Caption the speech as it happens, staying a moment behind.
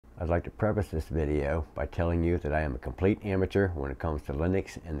I'd like to preface this video by telling you that I am a complete amateur when it comes to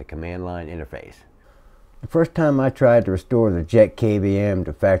Linux and the command line interface. The first time I tried to restore the JetKVM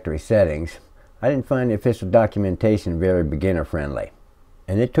to factory settings, I didn't find the official documentation very beginner friendly.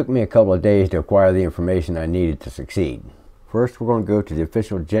 And it took me a couple of days to acquire the information I needed to succeed. First, we're going to go to the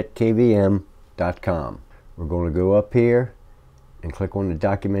official JetKVM.com. We're going to go up here and click on the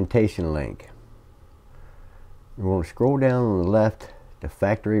documentation link. We're going to scroll down on the left to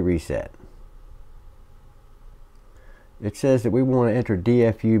Factory Reset. It says that we want to enter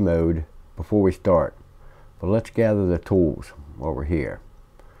DFU mode before we start, but let's gather the tools while we're here.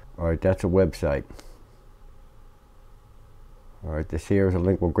 Alright, that's a website. Alright, this here is a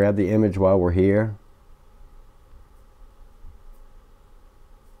link. We'll grab the image while we're here.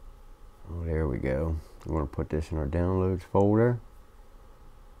 Oh, there we go. We want to put this in our downloads folder.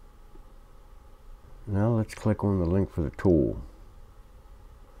 Now let's click on the link for the tool.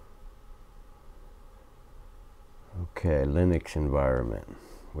 Okay, Linux environment.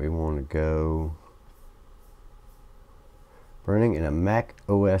 We want to go running in a Mac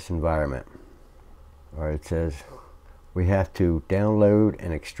OS environment. Alright, it says we have to download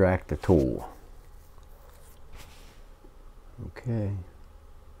and extract the tool. Okay.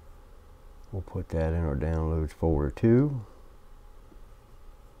 We'll put that in our downloads folder too.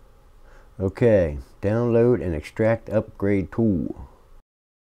 Okay, download and extract upgrade tool.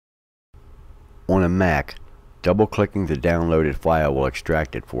 On a Mac, double-clicking the downloaded file will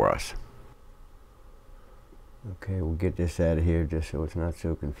extract it for us. Okay, we'll get this out of here just so it's not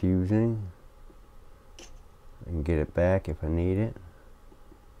so confusing. I can get it back if I need it.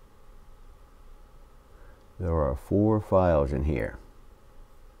 There are 4 files in here.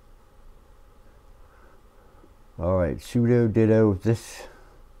 Alright, sudo ditto. This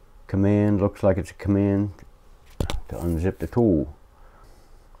command looks like it's a command to unzip the tool.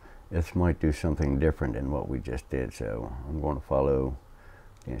 This might do something different than what we just did, so I'm going to follow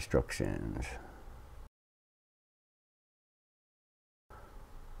the instructions.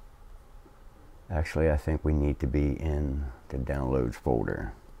 Actually, I think we need to be in the downloads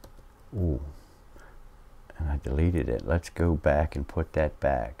folder. Ooh, and I deleted it. Let's go back and put that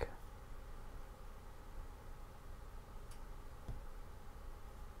back.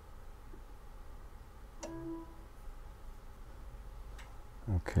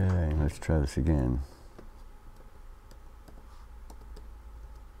 Okay, let's try this again.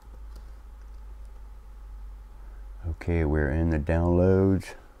 Okay, we're in the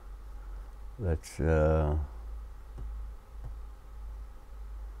downloads. Let's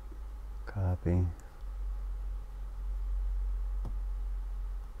copy.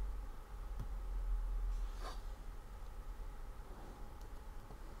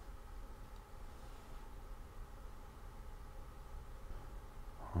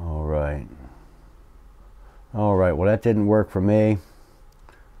 Alright, well that didn't work for me.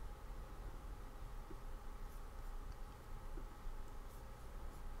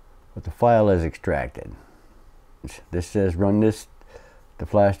 But the file is extracted. This says run this to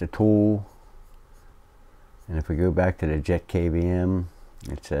flash the tool. And if we go back to the JetKVM,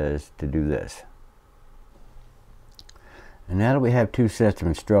 it says to do this. And now that we have 2 sets of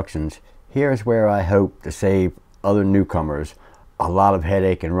instructions, here's where I hope to save other newcomers a lot of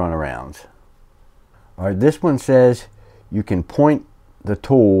headache and runarounds. Alright, this one says you can point the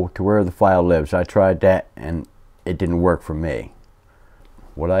tool to where the file lives. I tried that and it didn't work for me.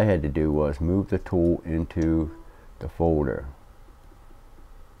 What I had to do was move the tool into the folder.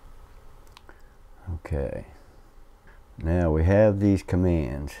 Okay. Now we have these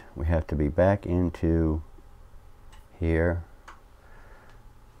commands. We have to be back into here.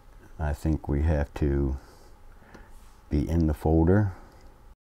 I think we have to be in the folder.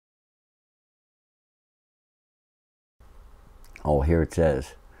 Oh, here it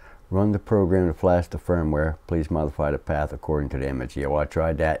says, run the program to flash the firmware. Please modify the path according to the image. Yeah, well, I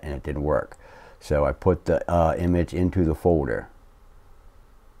tried that and it didn't work. So I put the image into the folder.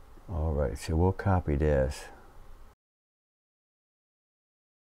 Alright, so we'll copy this.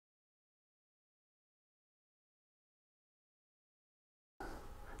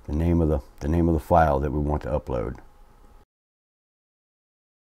 The name of the file that we want to upload.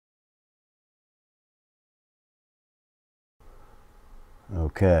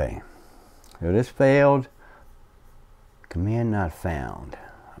 Okay, so this failed. Command not found.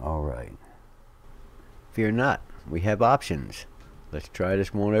 Alright. Fear not, we have options. Let's try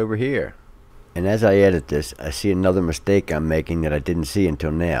this one over here. And as I edit this, I see another mistake I'm making that I didn't see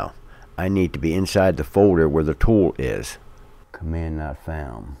until now. I need to be inside the folder where the tool is. Command not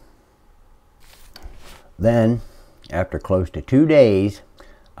found. Then, after close to 2 days,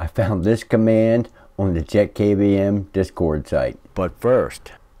 I found this command on the JetKVM Discord site. But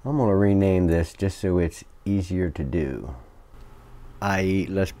first, I'm going to rename this just so it's easier to do. i.e.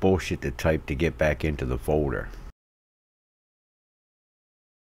 less bullshit to type to get back into the folder.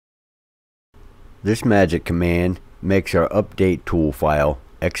 This magic command makes our update tool file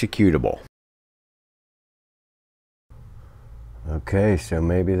executable. Okay, so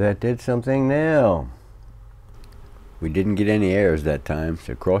maybe that did something now. We didn't get any errors that time,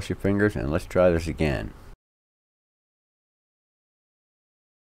 so cross your fingers and let's try this again.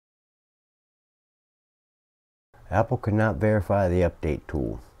 Apple could not verify the update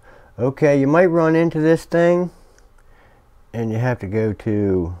tool. Okay, you might run into this thing and you have to go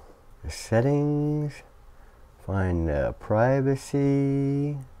to the settings, find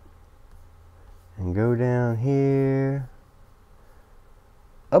privacy, and go down here.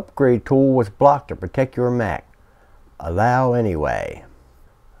 Upgrade tool was blocked to protect your Mac. Allow anyway.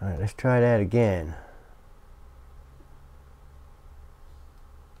 Alright, let's try that again.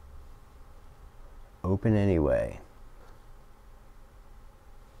 Open anyway.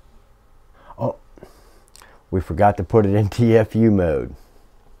 Oh, we forgot to put it in DFU mode.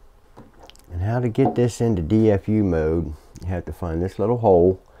 And how to get this into DFU mode, you have to find this little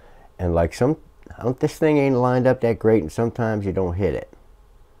hole, and like this thing ain't lined up that great, and sometimes you don't hit it.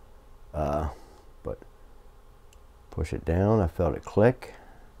 But push it down. I felt it click.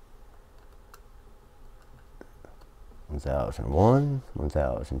 1001,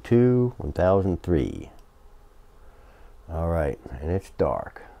 1002, 1003. Alright, and it's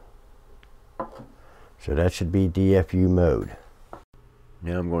dark. So that should be DFU mode.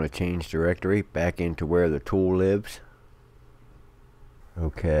 Now I'm going to change directory back into where the tool lives.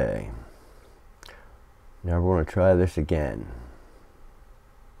 Okay. Now we're going to try this again.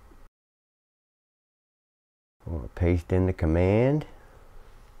 I'm going to paste in the command.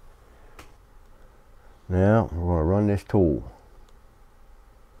 Now we're going to run this tool.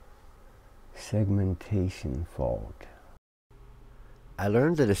 Segmentation fault. I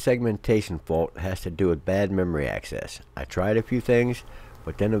learned that a segmentation fault has to do with bad memory access. I tried a few things,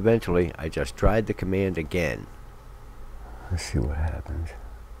 but then eventually I just tried the command again. Let's see what happens.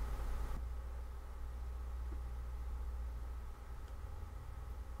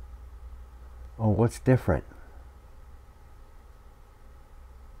 Oh, what's different?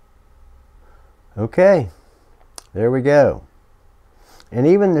 Okay, there we go. And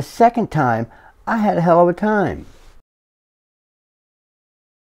even the second time, I had a hell of a time.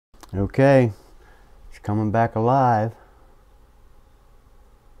 Okay, it's coming back alive.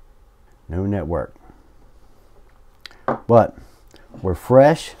 No network. But we're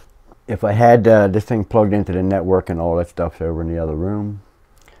fresh. If I had this thing plugged into the network and all that stuff's over in the other room,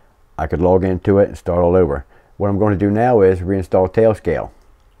 I could log into it and start all over. What I'm going to do now is reinstall Tailscale.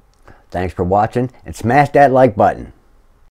 Thanks for watching, and smash that like button.